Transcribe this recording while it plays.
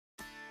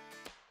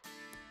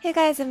Hey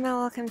guys, and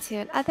welcome to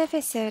another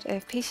episode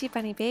of Peachy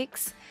Bunny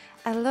Bakes.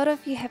 A lot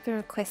of you have been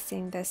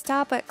requesting the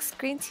Starbucks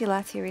Green Tea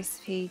Latte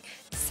Recipe,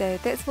 so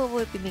that's what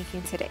we'll be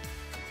making today.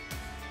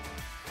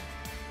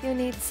 You'll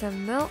need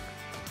some milk,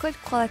 good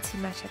quality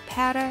matcha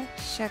powder,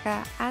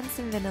 sugar, and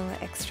some vanilla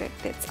extract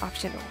that's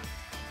optional.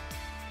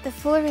 The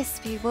full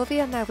recipe will be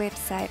on my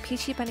website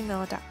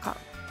peachybunnymill.com.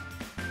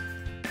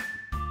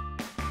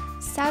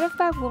 Start off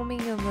by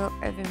warming your milk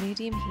over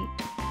medium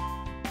heat.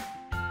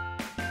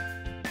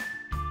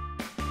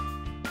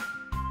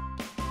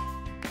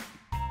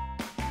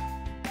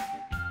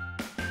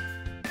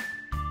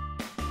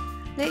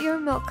 Let your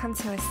milk come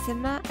to a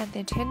simmer and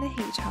then turn the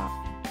heat off.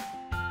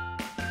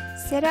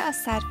 Set it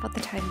aside for the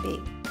time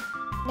being.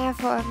 Now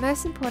for our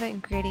most important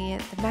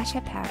ingredient, the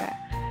matcha powder.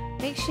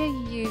 Make sure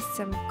you use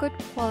some good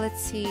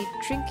quality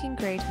drinking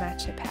grade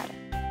matcha powder.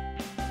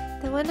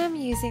 The one I'm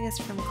using is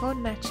from Gold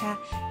Matcha,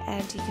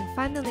 and you can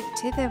find the link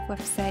to their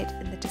website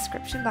in the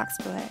description box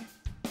below.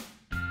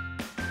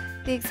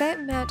 The exact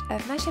amount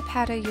of matcha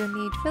powder you'll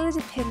need really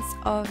depends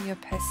on your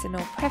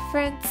personal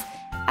preference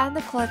and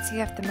the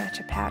quality of the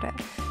matcha powder.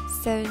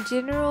 So in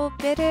general,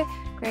 better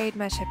grade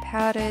matcha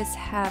powders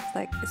have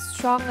like a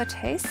stronger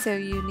taste, so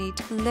you need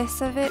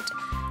less of it,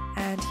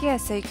 and yeah,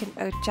 so you can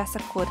adjust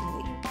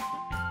accordingly.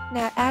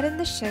 Now add in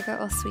the sugar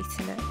or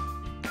sweetener.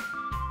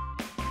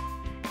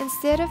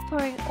 Instead of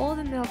pouring all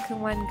the milk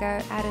in one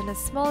go, add in a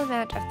small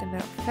amount of the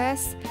milk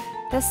first.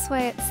 This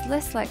way it's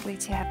less likely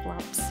to have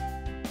lumps.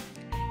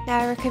 Now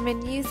I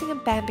recommend using a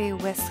bamboo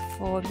whisk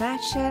for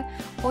matcha,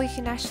 or you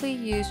can actually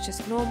use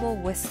just normal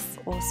whisks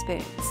or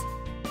spoons.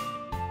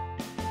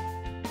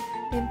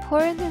 Then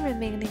pour in the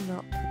remaining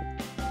milk.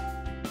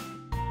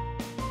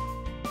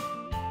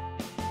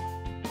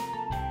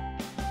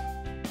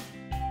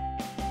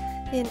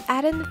 Then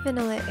add in the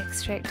vanilla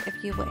extract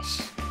if you wish.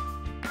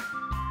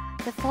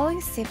 The following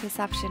step is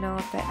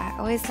optional, but I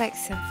always like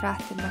some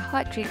froth in my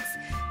hot drinks,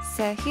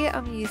 so here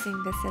I'm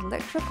using this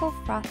electrical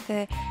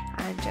frother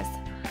and just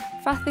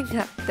frothing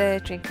up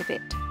the drink a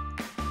bit.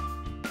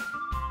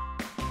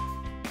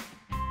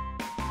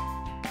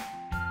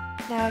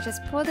 Now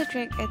just pour the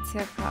drink into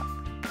a cup.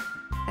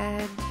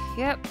 And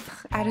yep,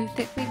 I don't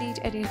think we need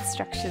any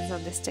instructions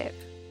on this step.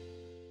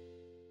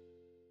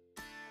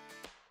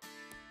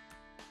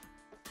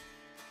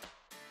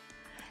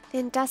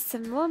 Then dust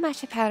some more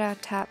matcha powder on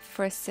top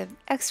for some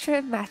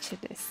extra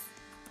matchiness.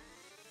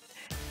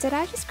 Did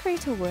I just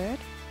create a word?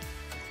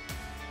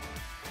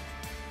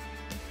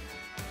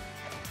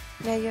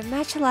 Now your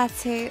matcha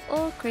latte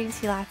or green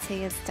tea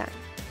latte is done.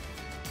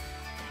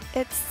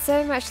 It's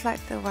so much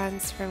like the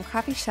ones from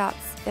coffee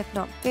shops, if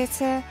not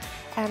better,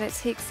 and it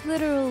takes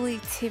literally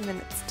 2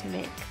 minutes to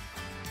make.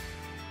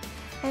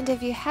 And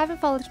if you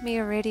haven't followed me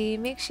already,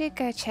 make sure you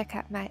go check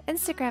out my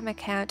Instagram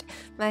account.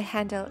 My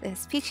handle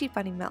is Peachy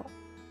Bunny Bakes.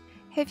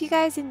 Hope you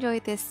guys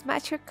enjoyed this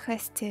much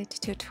requested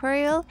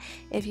tutorial.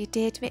 If you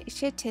did, make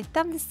sure to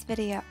thumb this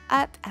video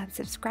up and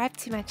subscribe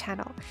to my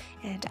channel.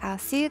 And I'll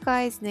see you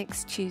guys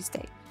next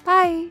Tuesday.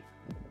 Bye!